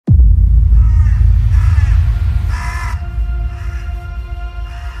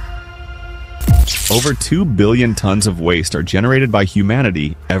Over 2 billion tons of waste are generated by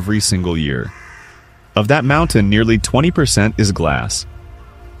humanity every single year. Of that mountain, nearly 20% is glass.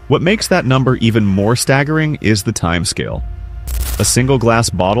 What makes that number even more staggering is the timescale. A single glass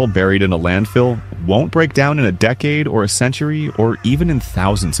bottle buried in a landfill won't break down in a decade or a century or even in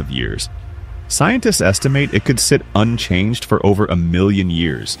thousands of years. Scientists estimate it could sit unchanged for over 1 million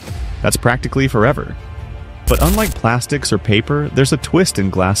years. That's practically forever. But unlike plastics or paper, there's a twist in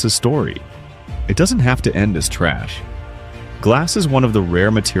glass's story. It doesn't have to end as trash. Glass is one of the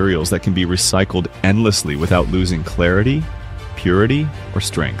rare materials that can be recycled endlessly without losing clarity, purity, or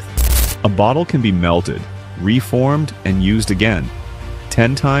strength. A bottle can be melted, reformed, and used again,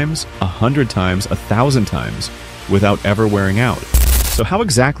 10 times, 100 times, 1,000 times, without ever wearing out. So how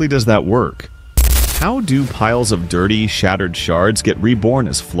exactly does that work? How do piles of dirty, shattered shards get reborn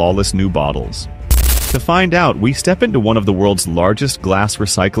as flawless new bottles? To find out, we step into one of the world's largest glass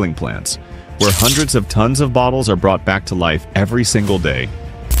recycling plants, where hundreds of tons of bottles are brought back to life every single day.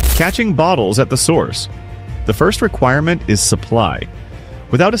 Catching bottles at the source. The first requirement is supply.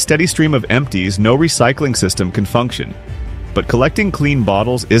 Without a steady stream of empties, no recycling system can function. But collecting clean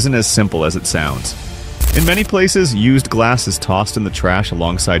bottles isn't as simple as it sounds. In many places, used glass is tossed in the trash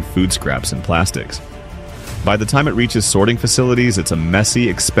alongside food scraps and plastics. By the time it reaches sorting facilities, it's a messy,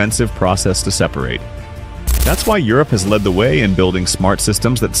 expensive process to separate. That's why Europe has led the way in building smart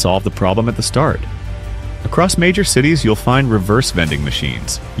systems that solve the problem at the start. Across major cities, you'll find reverse vending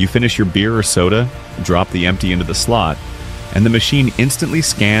machines. You finish your beer or soda, drop the empty into the slot, and the machine instantly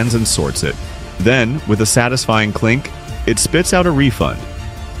scans and sorts it. Then, with a satisfying clink, it spits out a refund,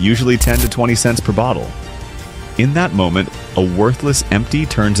 usually 10 to 20 cents per bottle. In that moment, a worthless empty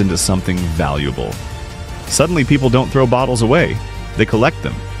turns into something valuable. Suddenly, people don't throw bottles away. They collect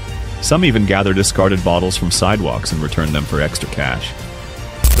them. Some even gather discarded bottles from sidewalks and return them for extra cash.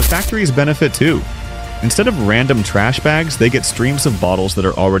 The factories benefit too. Instead of random trash bags, they get streams of bottles that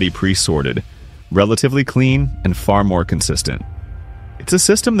are already pre-sorted, relatively clean, and far more consistent. It's a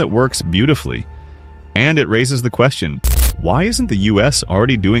system that works beautifully. And it raises the question, why isn't the US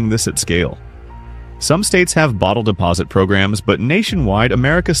already doing this at scale? Some states have bottle deposit programs, but nationwide,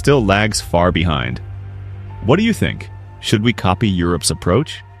 America still lags far behind. What do you think? Should we copy Europe's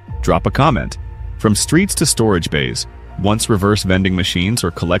approach? Drop a comment. From streets to storage bays, once reverse vending machines or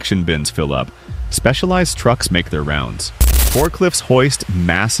collection bins fill up, specialized trucks make their rounds. Forklifts hoist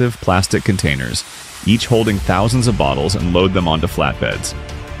massive plastic containers, each holding thousands of bottles, and load them onto flatbeds.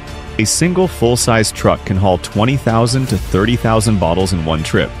 A single full-size truck can haul 20,000 to 30,000 bottles in one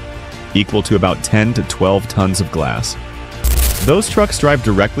trip, equal to about 10 to 12 tons of glass. Those trucks drive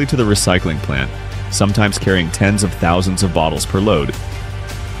directly to the recycling plant, sometimes carrying tens of thousands of bottles per load.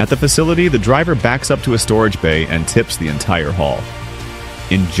 At the facility, the driver backs up to a storage bay and tips the entire haul.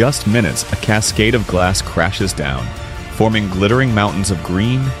 In just minutes, a cascade of glass crashes down, forming glittering mountains of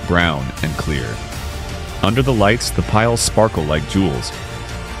green, brown, and clear. Under the lights, the piles sparkle like jewels.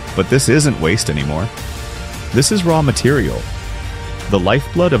 But this isn't waste anymore. This is raw material, the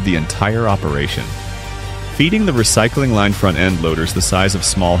lifeblood of the entire operation. Feeding the recycling line front-end loaders the size of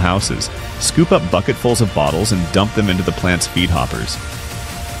small houses, scoop up bucketfuls of bottles and dump them into the plant's feed hoppers.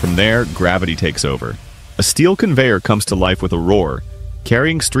 From there, gravity takes over. A steel conveyor comes to life with a roar,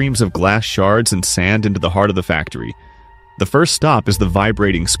 carrying streams of glass shards and sand into the heart of the factory. The first stop is the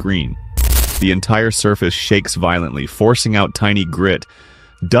vibrating screen. The entire surface shakes violently, forcing out tiny grit,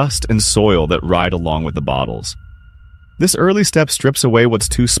 dust, and soil that ride along with the bottles. This early step strips away what's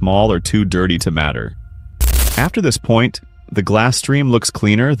too small or too dirty to matter. After this point, the glass stream looks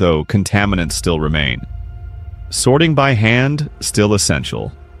cleaner, though contaminants still remain. Sorting by hand, still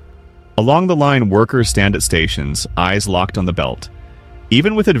essential. Along the line, workers stand at stations, eyes locked on the belt.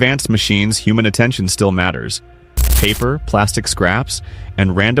 Even with advanced machines, human attention still matters. Paper, plastic scraps,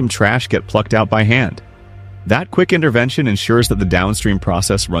 and random trash get plucked out by hand. That quick intervention ensures that the downstream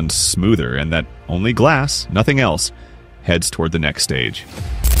process runs smoother and that only glass, nothing else, heads toward the next stage.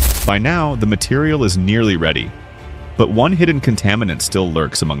 By now, the material is nearly ready. But one hidden contaminant still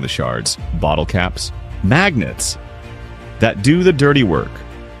lurks among the shards: bottle caps, magnets, that do the dirty work.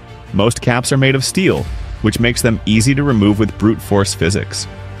 Most caps are made of steel, which makes them easy to remove with brute force physics.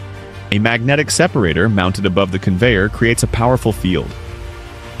 A magnetic separator mounted above the conveyor creates a powerful field.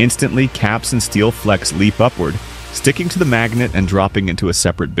 Instantly, caps and steel flecks leap upward, sticking to the magnet and dropping into a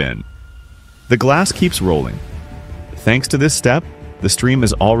separate bin. The glass keeps rolling. Thanks to this step, the stream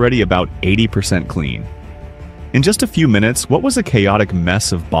is already about 80% clean. In just a few minutes, what was a chaotic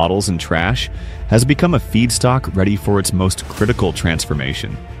mess of bottles and trash has become a feedstock ready for its most critical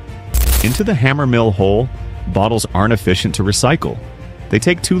transformation. Into the hammer mill hole, bottles aren't efficient to recycle. They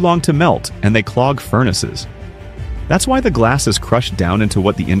take too long to melt, and they clog furnaces. That's why the glass is crushed down into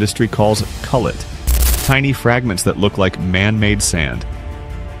what the industry calls cullet, tiny fragments that look like man-made sand.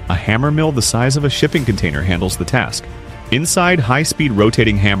 A hammer mill the size of a shipping container handles the task. Inside, high-speed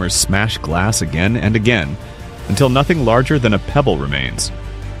rotating hammers smash glass again and again until nothing larger than a pebble remains.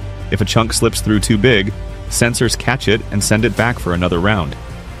 If a chunk slips through too big, sensors catch it and send it back for another round.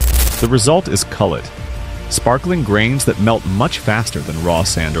 The result is cullet, sparkling grains that melt much faster than raw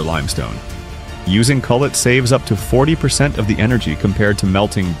sand or limestone. Using cullet saves up to 40% of the energy compared to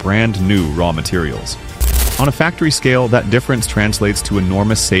melting brand new raw materials. On a factory scale, that difference translates to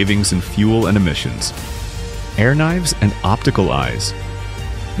enormous savings in fuel and emissions. Air knives and optical eyes.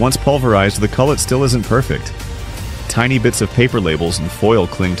 Once pulverized, the cullet still isn't perfect. Tiny bits of paper labels and foil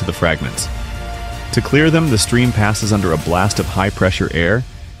cling to the fragments. To clear them, the stream passes under a blast of high-pressure air,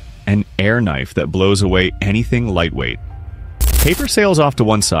 an air knife that blows away anything lightweight. Paper sails off to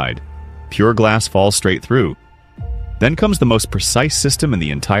one side. Pure glass falls straight through. Then comes the most precise system in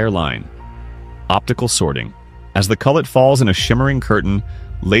the entire line. Optical sorting. As the cullet falls in a shimmering curtain,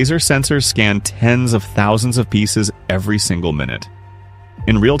 laser sensors scan tens of thousands of pieces every single minute.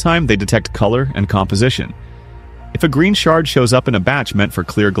 In real time, they detect color and composition. If a green shard shows up in a batch meant for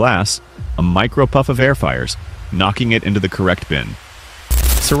clear glass, a micro puff of air fires, knocking it into the correct bin.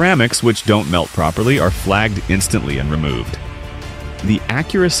 Ceramics, which don't melt properly, are flagged instantly and removed. The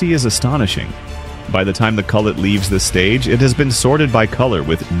accuracy is astonishing. By the time the cullet leaves this stage, it has been sorted by color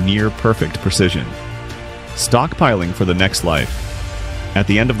with near-perfect precision. Stockpiling for the next life. At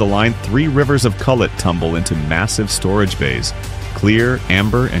the end of the line, 3 rivers of cullet tumble into massive storage bays, clear,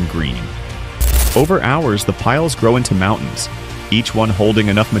 amber, and green. Over hours, the piles grow into mountains, each one holding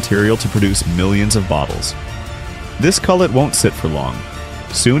enough material to produce millions of bottles. This cullet won't sit for long.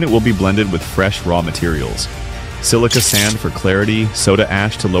 Soon it will be blended with fresh raw materials. Silica sand for clarity, soda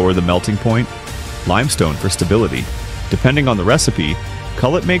ash to lower the melting point, limestone for stability. Depending on the recipe,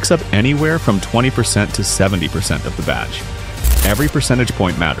 cullet makes up anywhere from 20% to 70% of the batch. Every percentage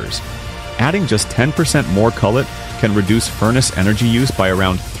point matters. Adding just 10% more cullet can reduce furnace energy use by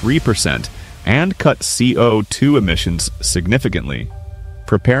around 3% and cut CO2 emissions significantly.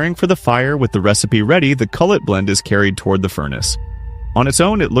 Preparing for the fire with the recipe ready, the cullet blend is carried toward the furnace. On its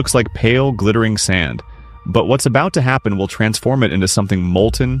own, it looks like pale, glittering sand, but what's about to happen will transform it into something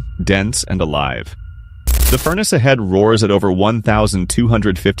molten, dense, and alive. The furnace ahead roars at over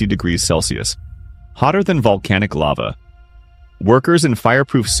 1,250 degrees Celsius, hotter than volcanic lava. Workers in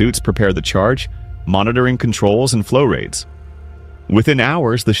fireproof suits prepare the charge, monitoring controls and flow rates. Within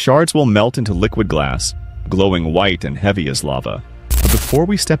hours, the shards will melt into liquid glass, glowing white and heavy as lava. But before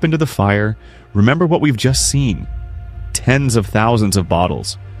we step into the fire, remember what we've just seen. Tens of thousands of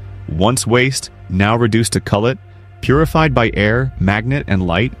bottles. Once waste, now reduced to cullet, purified by air, magnet, and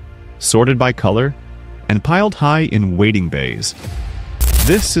light, sorted by color, and piled high in waiting bays.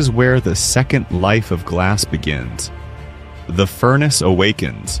 This is where the second life of glass begins. The furnace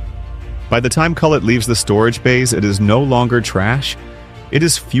awakens. By the time cullet leaves the storage bays, it is no longer trash. It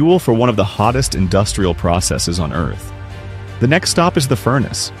is fuel for one of the hottest industrial processes on Earth. The next stop is the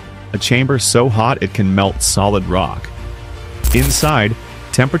furnace, a chamber so hot it can melt solid rock. Inside,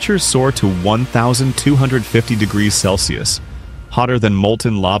 temperatures soar to 1,250 degrees Celsius, hotter than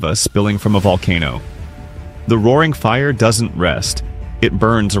molten lava spilling from a volcano. The roaring fire doesn't rest. It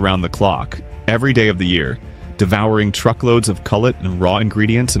burns around the clock, every day of the year, devouring truckloads of cullet and raw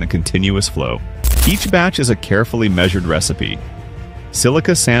ingredients in a continuous flow. Each batch is a carefully measured recipe.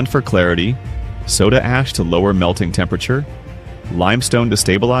 Silica sand for clarity, soda ash to lower melting temperature, limestone to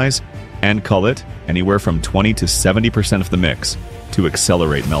stabilize, and cullet, anywhere from 20 to 70% of the mix, to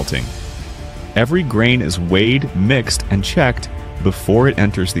accelerate melting. Every grain is weighed, mixed, and checked before it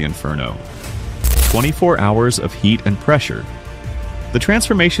enters the inferno. 24 hours of heat and pressure. The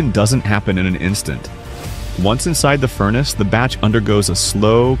transformation doesn't happen in an instant. Once inside the furnace, the batch undergoes a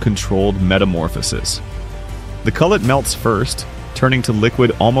slow, controlled metamorphosis. The cullet melts first, turning to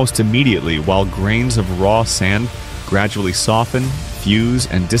liquid almost immediately, while grains of raw sand gradually soften, fuse,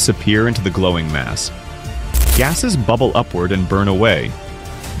 and disappear into the glowing mass. Gases bubble upward and burn away.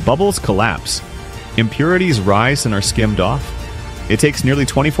 Bubbles collapse. Impurities rise and are skimmed off. It takes nearly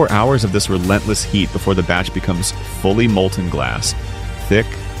 24 hours of this relentless heat before the batch becomes fully molten glass, thick,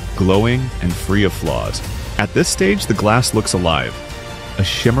 glowing, and free of flaws. At this stage, the glass looks alive, a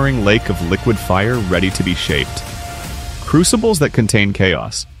shimmering lake of liquid fire ready to be shaped. Crucibles that contain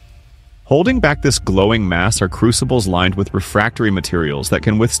chaos. Holding back this glowing mass are crucibles lined with refractory materials that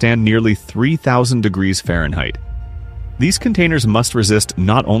can withstand nearly 3,000 degrees Fahrenheit. These containers must resist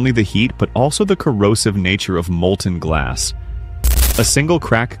not only the heat, but also the corrosive nature of molten glass. A single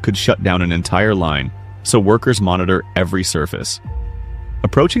crack could shut down an entire line, so workers monitor every surface.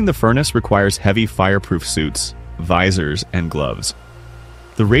 Approaching the furnace requires heavy fireproof suits, visors, and gloves.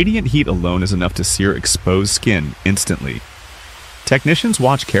 The radiant heat alone is enough to sear exposed skin instantly. Technicians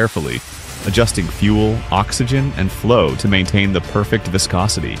watch carefully, adjusting fuel, oxygen, and flow to maintain the perfect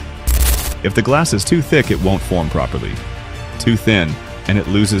viscosity. If the glass is too thick, it won't form properly. Too thin, and it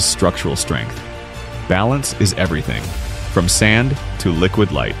loses structural strength. Balance is everything, from sand to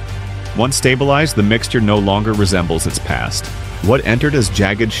liquid light. Once stabilized, the mixture no longer resembles its past. What entered as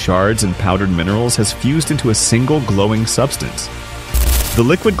jagged shards and powdered minerals has fused into a single glowing substance. The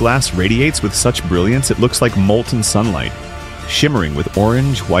liquid glass radiates with such brilliance it looks like molten sunlight, shimmering with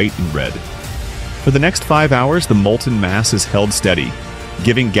orange, white, and red. For the next 5 hours, the molten mass is held steady,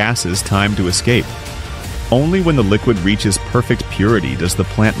 giving gases time to escape. Only when the liquid reaches perfect purity does the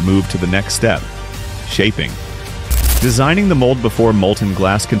plant move to the next step, shaping. Designing the mold before molten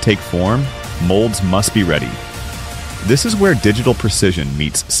glass can take form, molds must be ready. This is where digital precision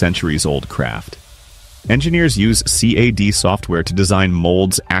meets centuries-old craft. Engineers use CAD software to design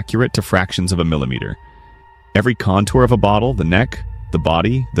molds accurate to fractions of a millimeter. Every contour of a bottle, the neck, the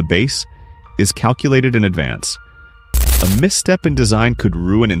body, the base, is calculated in advance. A misstep in design could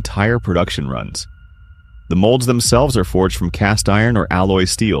ruin entire production runs. The molds themselves are forged from cast iron or alloy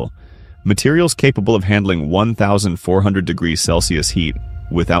steel, materials capable of handling 1,400 degrees Celsius heat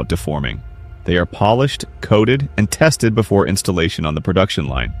without deforming. They are polished, coated, and tested before installation on the production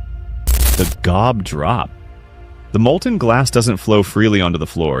line. The gob drop. The molten glass doesn't flow freely onto the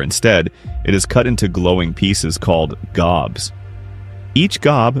floor. Instead, it is cut into glowing pieces called gobs. Each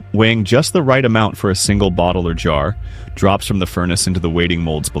gob, weighing just the right amount for a single bottle or jar, drops from the furnace into the waiting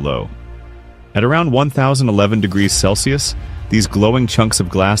molds below. At around 1,011 degrees Celsius, these glowing chunks of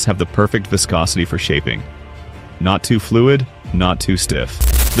glass have the perfect viscosity for shaping. Not too fluid, not too stiff.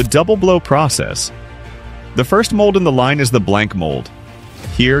 The double blow process. The first mold in the line is the blank mold.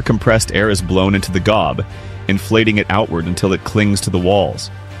 Here, compressed air is blown into the gob, inflating it outward until it clings to the walls.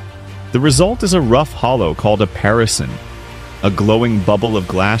 The result is a rough hollow called a parison, a glowing bubble of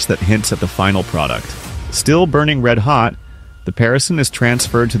glass that hints at the final product. Still burning red hot, the parison is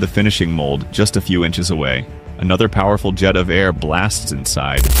transferred to the finishing mold just a few inches away. Another powerful jet of air blasts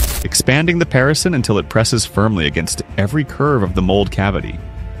inside, expanding the parison until it presses firmly against every curve of the mold cavity.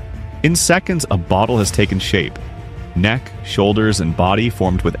 In seconds, a bottle has taken shape. Neck, shoulders, and body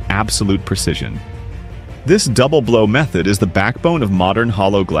formed with absolute precision. This double blow method is the backbone of modern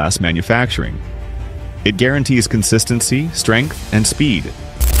hollow glass manufacturing. It guarantees consistency, strength, and speed,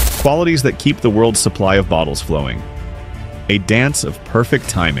 qualities that keep the world's supply of bottles flowing. A dance of perfect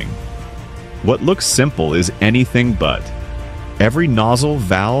timing. What looks simple is anything but. Every nozzle,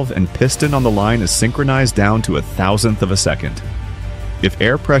 valve, and piston on the line is synchronized down to 1,000th of a second. If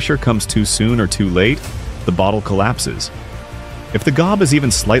air pressure comes too soon or too late, the bottle collapses. If the gob is even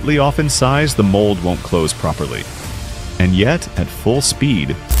slightly off in size, the mold won't close properly. And yet, at full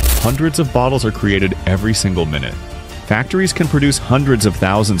speed, hundreds of bottles are created every single minute. Factories can produce hundreds of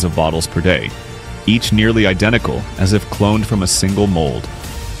thousands of bottles per day, each nearly identical, as if cloned from a single mold.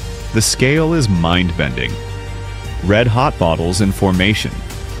 The scale is mind-bending. Red-hot bottles in formation.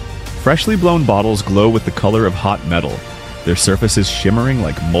 Freshly blown bottles glow with the color of hot metal, their surfaces shimmering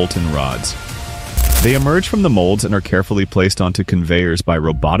like molten rods. They emerge from the molds and are carefully placed onto conveyors by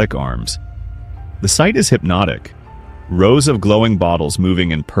robotic arms. The sight is hypnotic. Rows of glowing bottles moving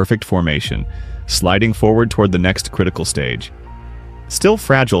in perfect formation, sliding forward toward the next critical stage. Still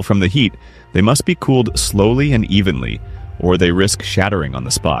fragile from the heat, they must be cooled slowly and evenly, or they risk shattering on the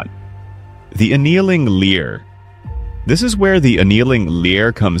spot. The annealing leer. This is where the annealing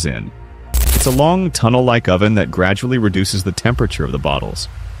leer comes in. It's a long, tunnel-like oven that gradually reduces the temperature of the bottles.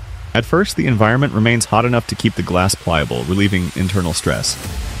 At first, the environment remains hot enough to keep the glass pliable, relieving internal stress.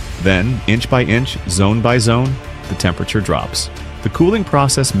 Then, inch by inch, zone by zone, the temperature drops. The cooling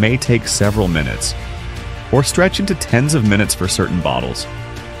process may take several minutes, or stretch into tens of minutes for certain bottles.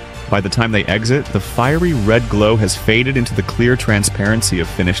 By the time they exit, the fiery red glow has faded into the clear transparency of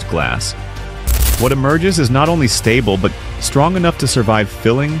finished glass. What emerges is not only stable, but strong enough to survive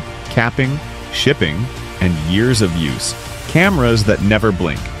filling, capping, shipping, and years of use. Cameras that never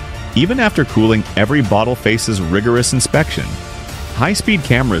blink. Even after cooling, every bottle faces rigorous inspection. High-speed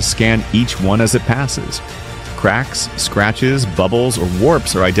cameras scan each one as it passes. Cracks, scratches, bubbles, or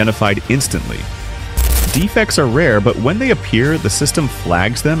warps are identified instantly. Defects are rare, but when they appear, the system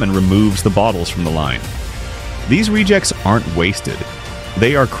flags them and removes the bottles from the line. These rejects aren't wasted.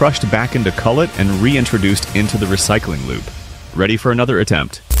 They are crushed back into cullet and reintroduced into the recycling loop. Ready for another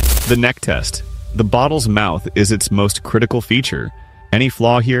attempt. The neck test. The bottle's mouth is its most critical feature. Any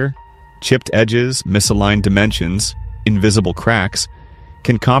flaw here, chipped edges, misaligned dimensions, invisible cracks,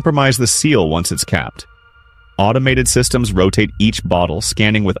 can compromise the seal once it's capped. Automated systems rotate each bottle,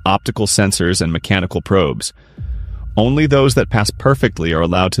 scanning with optical sensors and mechanical probes. Only those that pass perfectly are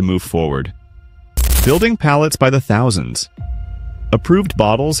allowed to move forward. Building pallets by the thousands. Approved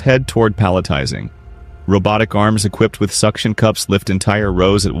bottles head toward palletizing. Robotic arms equipped with suction cups lift entire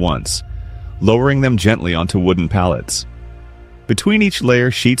rows at once, lowering them gently onto wooden pallets. Between each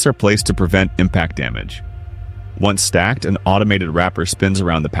layer, sheets are placed to prevent impact damage. Once stacked, an automated wrapper spins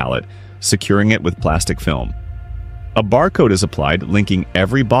around the pallet, securing it with plastic film. A barcode is applied, linking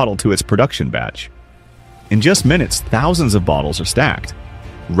every bottle to its production batch. In just minutes, thousands of bottles are stacked,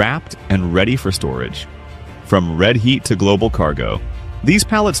 wrapped and ready for storage. From red heat to global cargo, these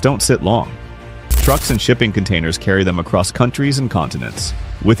pallets don't sit long. Trucks and shipping containers carry them across countries and continents.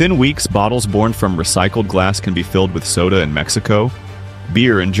 Within weeks, bottles born from recycled glass can be filled with soda in Mexico,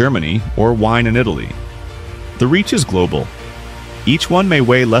 beer in Germany, or wine in Italy. The reach is global. Each one may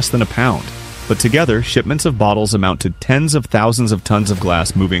weigh less than a pound, but together, shipments of bottles amount to tens of thousands of tons of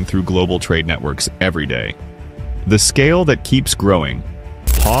glass moving through global trade networks every day. The scale that keeps growing.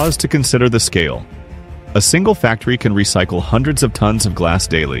 Pause to consider the scale. A single factory can recycle hundreds of tons of glass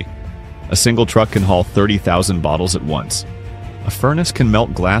daily. A single truck can haul 30,000 bottles at once. A furnace can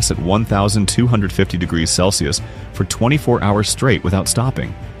melt glass at 1,250 degrees Celsius for 24 hours straight without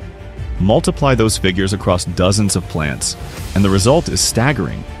stopping. Multiply those figures across dozens of plants, and the result is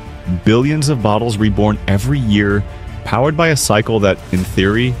staggering. Billions of bottles reborn every year, powered by a cycle that, in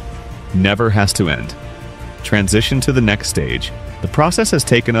theory, never has to end. Transition to the next stage. The process has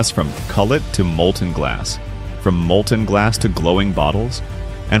taken us from cullet to molten glass, from molten glass to glowing bottles,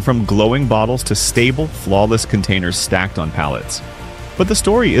 and from glowing bottles to stable, flawless containers stacked on pallets. But the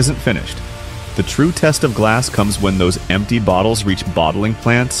story isn't finished. The true test of glass comes when those empty bottles reach bottling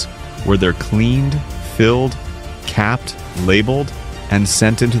plants, where they're cleaned, filled, capped, labeled, and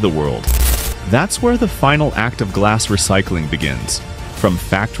sent into the world. That's where the final act of glass recycling begins, from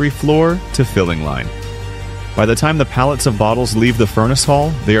factory floor to filling line. By the time the pallets of bottles leave the furnace hall,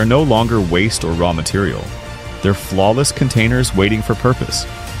 they are no longer waste or raw material. They're flawless containers waiting for purpose.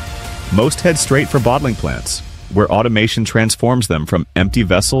 Most head straight for bottling plants, where automation transforms them from empty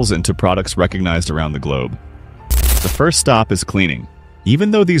vessels into products recognized around the globe. The first stop is cleaning.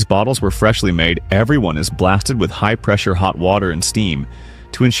 Even though these bottles were freshly made, everyone is blasted with high-pressure hot water and steam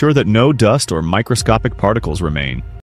to ensure that no dust or microscopic particles remain.